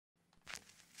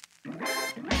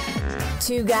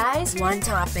Two guys, one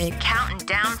topic. Counting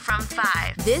down from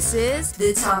 5. This is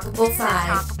the Topical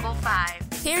Five. Topical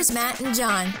 5. Here's Matt and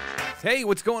John. Hey,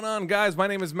 what's going on, guys? My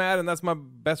name is Matt, and that's my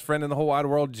best friend in the whole wide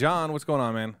world, John. What's going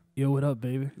on, man? Yo, what up,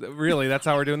 baby? Really? That's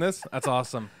how we're doing this? That's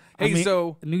awesome. Hey,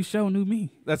 so new show, new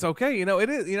me. that's okay. You know, it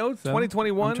is. You know, So,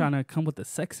 2021. I'm trying to come with the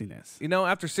sexiness. You know,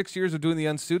 after 6 years of doing the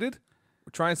Unsuited,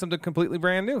 we're trying something completely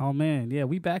brand new. Oh man, yeah,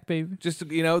 we back, baby. Just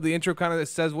you know, the intro kind of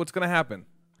says what's going to happen.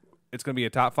 It's going to be a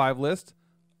top 5 list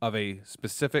of a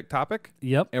specific topic.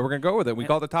 Yep. And we're going to go with it. We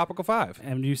call it the Topical 5.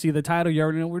 And you see the title, you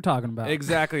already know what we're talking about.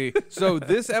 Exactly. So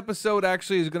this episode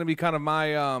actually is going to be kind of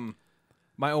my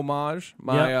my homage,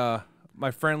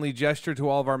 my friendly gesture to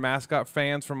all of our mascot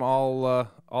fans from all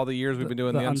the years we've been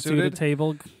doing the Unsuited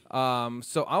table.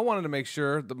 So I wanted to make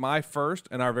sure that my first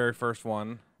and our very first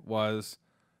one was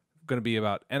going to be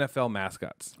about NFL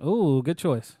mascots. Oh, good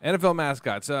choice. NFL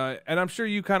mascots. And I'm sure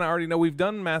you kind of already know we've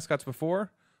done mascots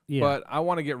before. Yeah. But I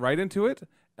want to get right into it.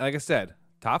 Like I said,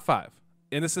 top 5.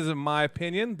 And this isn't my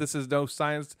opinion. This is no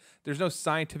science. There's no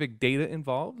scientific data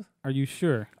involved. Are you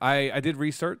sure? I did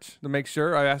research to make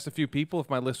sure. I asked a few people if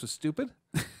my list was stupid.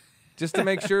 Just to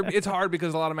make sure. It's hard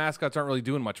because a lot of mascots aren't really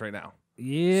doing much right now.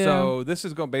 Yeah. So this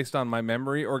is going based on my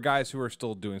memory or guys who are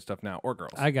still doing stuff now or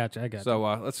girls. I got you. So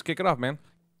let's kick it off, man.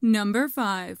 Number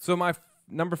 5. So my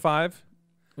number 5.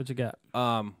 What you got?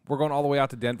 We're going all the way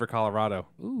out to Denver, Colorado.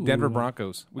 Ooh. Denver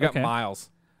Broncos. We got Okay. Miles.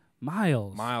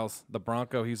 Miles, the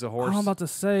Bronco. He's a horse. I'm about to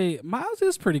say, Miles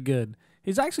is pretty good.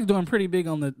 He's actually doing pretty big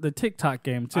on the TikTok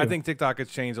game, too. I think TikTok has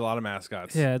changed a lot of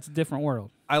mascots. Yeah, it's a different world.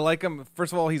 I like him.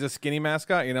 First of all, he's a skinny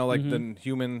mascot, you know, like the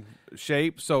human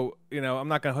shape. So, you know, I'm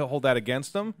not going to hold that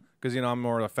against him because, you know, I'm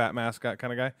more of a fat mascot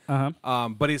kind of guy. Uh-huh.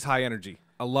 But he's high energy.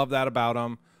 I love that about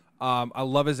him. I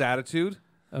love his attitude.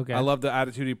 Okay. I love the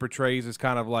attitude he portrays as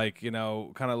kind of like, you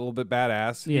know, kind of a little bit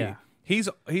badass. Yeah. He's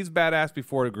badass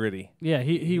before the gritty. Yeah,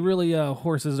 he really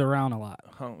horses around a lot.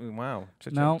 Oh, wow.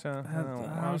 No,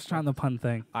 Cha-cha-cha. I was trying the pun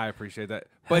thing. I appreciate that.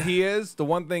 But he is, the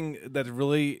one thing that's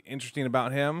really interesting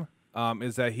about him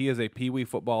is that he is a Pee-wee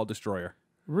football destroyer.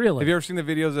 Really? Have you ever seen the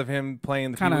videos of him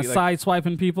playing the kind of Pee-wee,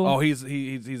 side-swiping people? Oh, he's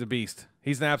a beast.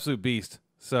 He's an absolute beast.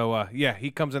 So, yeah, he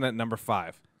comes in at number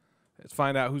 5. Let's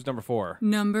find out who's number 4.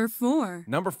 Number 4.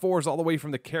 Number 4 is all the way from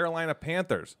the Carolina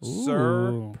Panthers. Ooh.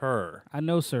 Sir Purr. I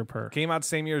know Sir Purr. Came out the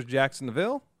same year as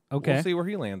Jacksonville. Okay. We'll see where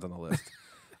he lands on the list.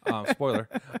 Spoiler.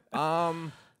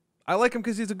 I like him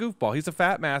because he's a goofball. He's a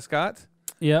fat mascot.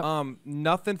 Yeah.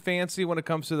 Nothing fancy when it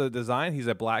comes to the design. He's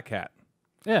a black cat.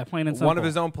 Yeah, plain and simple. One of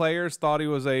his own players thought he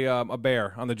was a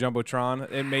bear on the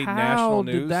Jumbotron. It made national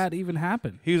news. How did that even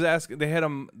happen? He was asking. They had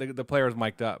him. The player was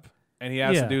mic'd up, and he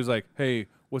asked the dude, like, "Hey,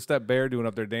 what's that bear doing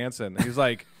up there dancing?" He's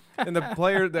like, and the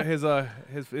player that he's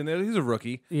a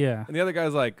rookie. Yeah. And the other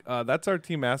guy's like, "That's our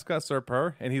team mascot, Sir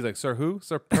Purr." And he's like, "Sir who?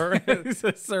 Sir Purr." He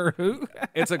said, Sir who?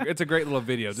 It's a great little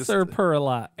video. Just, Sir Purr a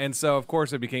lot. And so of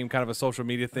course it became kind of a social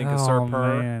media thing because Sir Oh,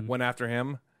 Purr man. went after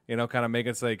him. You know, kind of make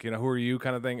it like, you know, who are you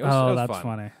kind of thing. It was That's fun.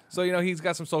 funny. So, you know, he's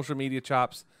got some social media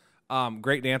chops.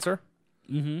 Great dancer.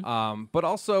 Mm-hmm. But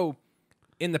also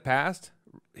in the past,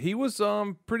 he was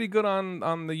pretty good on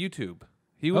the YouTube.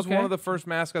 He was Okay. one of the first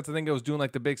mascots, I think, that was doing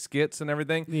like the big skits and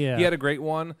everything. Yeah. He had a great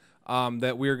one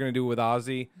that we were going to do with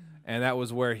Ozzy. And that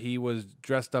was where he was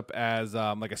dressed up as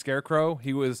like a scarecrow.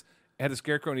 Had a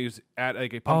scarecrow and he was at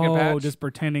like a pumpkin patch. Oh, just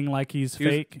pretending like he's He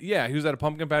was- fake. yeah, he was at a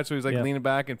pumpkin patch, so he was like Yep. leaning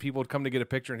back, and people would come to get a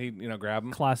picture, and he'd grab him.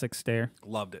 Classic stare.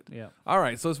 Loved it. Yeah. All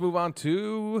right, so let's move on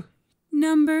to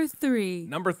Number 3.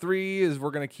 number 3. Is we're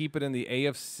gonna keep it in the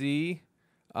AFC.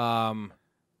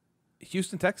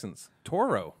 Houston Texans,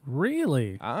 Toro.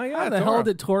 Really? Oh yeah. How the Toro. hell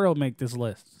did Toro make this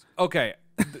list? Okay.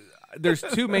 There's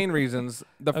 2 main reasons.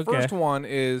 The Okay. first one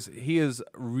is he is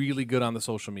really good on the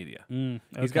social media.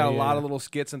 He's got a lot of little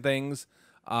skits and things.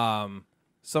 Some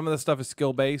of the stuff is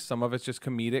skill based. Some of it's just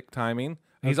comedic timing.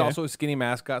 He's Okay. also a skinny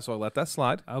mascot, so I let that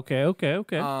slide. Okay.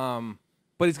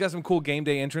 But he's got some cool game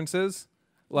day entrances.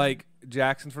 Like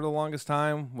Jackson for the longest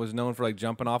time was known for like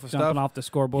jumping off of Jumping stuff. off the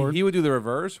scoreboard. He would do the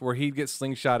reverse where he'd get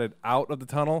slingshotted out of the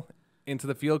tunnel into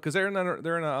the field because they're in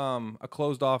a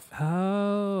closed off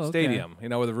okay. stadium, you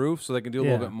know, with a roof, so they can do a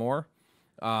little Yeah. bit more.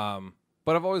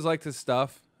 But I've always liked his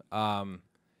stuff.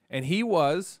 And he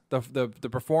was the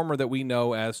performer that we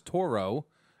know as Toro,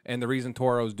 and the reason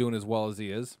Toro's doing as well as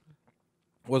he is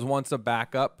was once a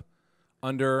backup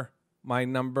under my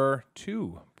number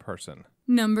 2 person.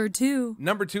 Number 2.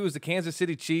 Number 2 is the Kansas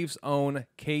City Chiefs' own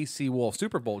KC Wolf,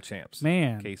 Super Bowl champs.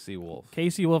 Man. KC Wolf.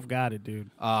 Casey Wolf got it,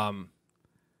 dude.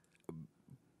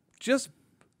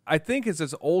 I think it's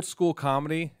this old school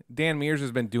comedy. Dan Mears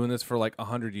has been doing this for like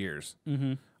 100 years.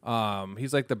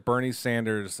 He's like the Bernie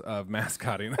Sanders of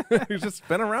mascotting. He's just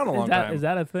been around a long time. Is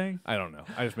that a thing? I don't know.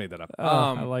 I just made that up.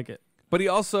 I like it. But he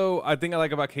also, I think I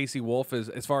like about Casey Wolf is,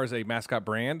 as far as a mascot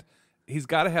brand, he's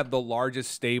got to have the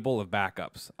largest stable of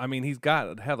backups. I mean, he's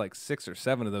got to have like 6 or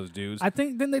 7 of those dudes. I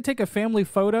think, didn't they take a family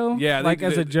photo? Yeah, like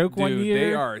as a joke one year?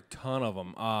 They are a ton of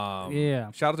them.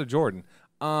 Yeah. Shout out to Jordan.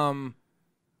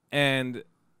 And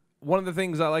one of the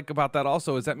things I like about that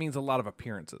also is that means a lot of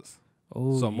appearances.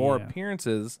 Oh, So more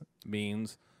appearances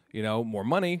means, more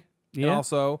money. And Yeah.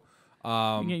 also,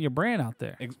 you get your brand out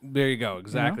there. there you go.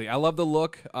 Exactly. I love the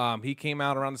look. He came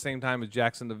out around the same time as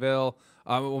Jackson DeVille.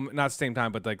 Well, not the same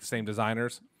time, but like the same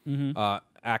designers.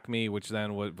 Acme, which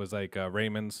then was like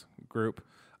Raymond's group.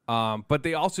 But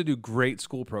they also do great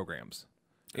school programs.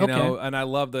 You know, and I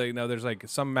love there's like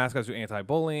some mascots do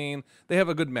anti-bullying. They have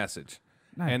a good message.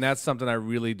 Nice. And that's something I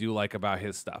really do like about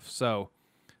his stuff. So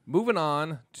moving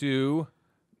on to,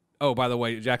 oh, by the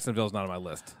way, Jacksonville's not on my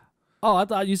list. Oh, I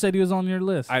thought you said he was on your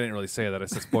list. I didn't really say that. I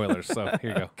said spoilers. So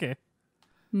here you go. Okay.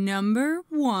 Number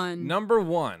 1. Number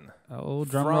 1. Oh,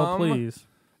 drum roll, please.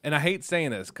 And I hate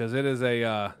saying this because it is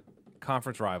a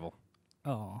conference rival.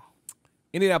 Oh.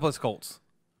 Indianapolis Colts.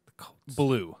 The Colts.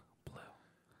 Blue.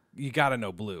 You got to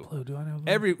know blue. Blue, do I know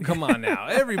blue? Come on now.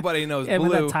 Everybody knows Yeah, blue.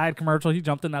 with that Tide commercial, he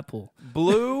jumped in that pool.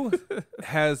 Blue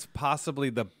has possibly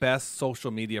the best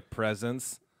social media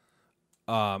presence,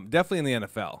 definitely in the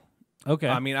NFL. Okay.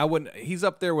 I mean, I wouldn't. He's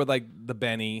up there with like the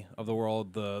Benny of the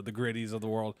world, the Gritties of the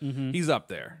world. He's up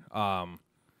there.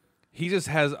 He just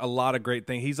has a lot of great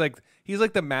things. He's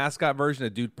like the mascot version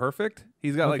of Dude Perfect.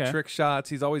 He's got like trick shots.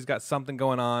 He's always got something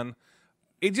going on.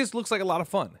 It just looks like a lot of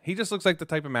fun. He just looks like the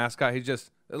type of mascot. It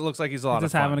looks like he's a lot of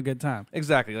just fun. having a good time.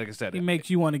 Exactly, like I said. He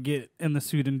makes you want to get in the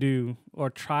suit and do,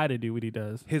 or try to do what he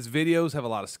does. His videos have a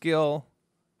lot of skill.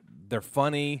 They're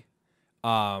funny.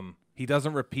 He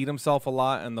doesn't repeat himself a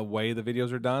lot in the way the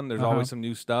videos are done. There's always some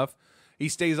new stuff. He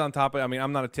stays on top of. I mean,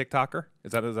 I'm not a TikToker.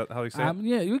 Is that how you say it?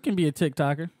 Yeah, you can be a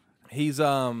TikToker. He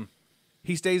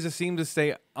seems to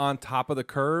stay on top of the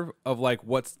curve of like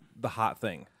what's the hot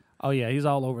thing. Oh yeah, he's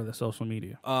all over the social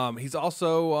media. He's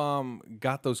also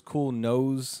got those cool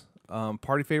nose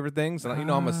party favorite things.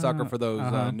 And I'm a sucker for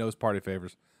those nose party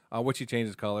favors, which he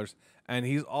changes colors. And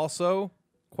he's also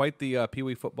quite the Pee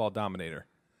Wee football dominator.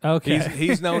 Okay.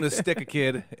 He's known to stick a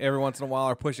kid every once in a while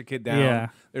or push a kid down. Yeah.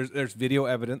 There's video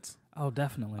evidence. Oh,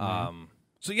 definitely. Man.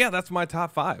 So yeah, that's my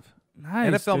top 5.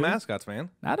 Nice, NFL dude. mascots, man.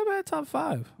 Not a bad top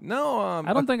 5. No,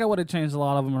 I don't think I would have changed a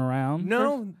lot of them around.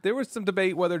 No, there was some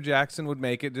debate whether Jackson would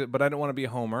make it, but I don't want to be a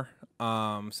homer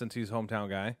since he's a hometown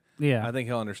guy. Yeah. I think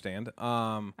he'll understand.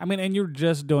 I mean, and you're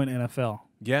just doing NFL.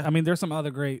 Yeah. I mean, there's some other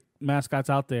great mascots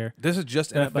out there. This is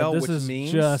just but NFL, this which is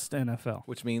means just NFL.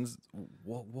 which means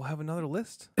we'll have another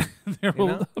list.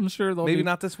 I'm sure there'll Maybe be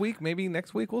not this week. Maybe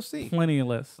next week. We'll see. plenty of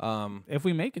lists. If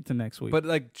we make it to next week. But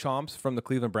like Chomps from the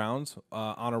Cleveland Browns,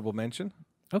 honorable mention.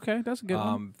 Okay, that's a good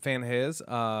one. Fan his,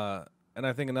 and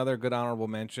I think another good honorable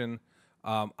mention.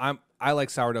 I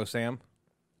like Sourdough Sam.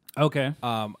 Okay.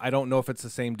 I don't know if it's the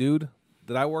same dude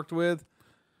that I worked with,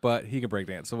 but he can break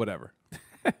dance, so whatever.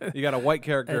 You got a white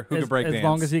character who can break dance. As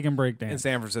long as he can break in dance.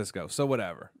 San Francisco, so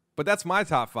whatever. But that's my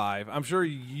top 5. I'm sure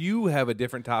you have a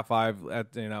different top 5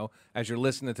 as you're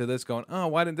listening to this going, oh,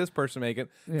 why didn't this person make it?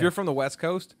 Yeah. If you're from the West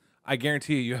Coast, I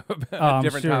guarantee you have a I'm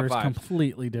different sure top it's 5.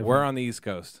 completely different. We're on the East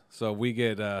Coast, so we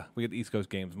get East Coast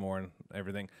games more and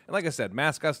everything. And like I said,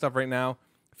 mascot stuff right now,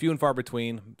 few and far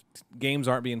between. Games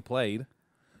aren't being played.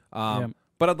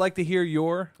 But I'd like to hear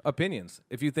your opinions.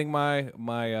 If you think my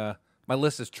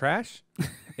list is trash,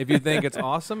 if you think it's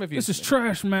awesome, if you This is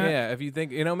trash, man. yeah, if you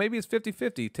think maybe it's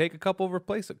 50-50, take a couple,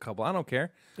 replace a couple. I don't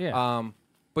care. Yeah.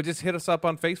 But just hit us up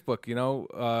on Facebook.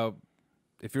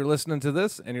 If you're listening to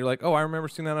this and you're like, oh, I remember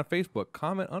seeing that on Facebook,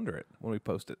 comment under it when we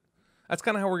post it. That's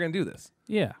kind of how we're gonna do this.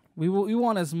 Yeah. We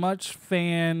want as much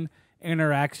fan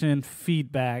interaction,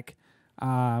 feedback,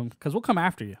 because we'll come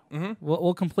after you. Mm-hmm.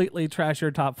 We'll completely trash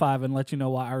your top 5 and let you know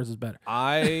why ours is better.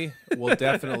 I will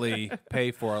definitely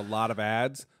pay for a lot of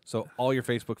ads, so all your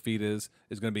Facebook feed is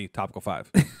going to be Topical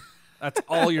 5. That's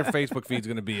all your Facebook feed's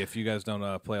going to be if you guys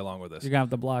don't play along with us. You're going to have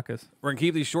to block us. We're going to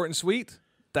keep these short and sweet.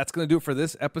 That's going to do it for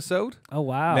this episode. Oh,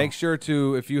 wow. Make sure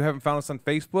to, if you haven't found us on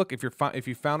Facebook, if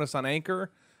you found us on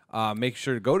Anchor, make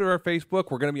sure to go to our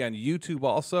Facebook. We're going to be on YouTube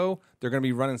also. They're going to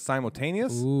be running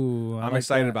simultaneous. Ooh, I'm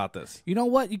excited about this. You know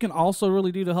what you can also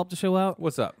really do to help the show out?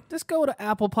 What's up? Just go to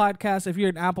Apple Podcasts. If you're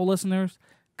an Apple listeners,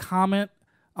 comment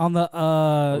on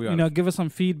the, give us some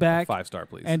feedback. 5-star,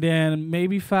 please. And then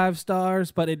maybe 5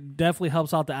 stars, but it definitely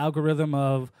helps out the algorithm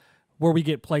of where we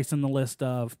get placed in the list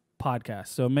of podcasts.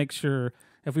 So make sure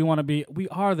if we want to be, we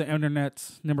are the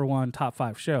internet's #1 top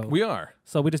 5 show. We are.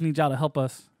 So we just need y'all to help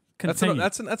us continue.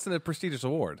 That's a prestigious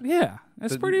award. Yeah,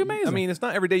 it's pretty amazing. I mean, it's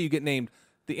not every day you get named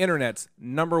the internet's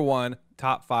 #1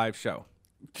 top 5 show.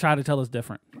 Try to tell us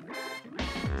different.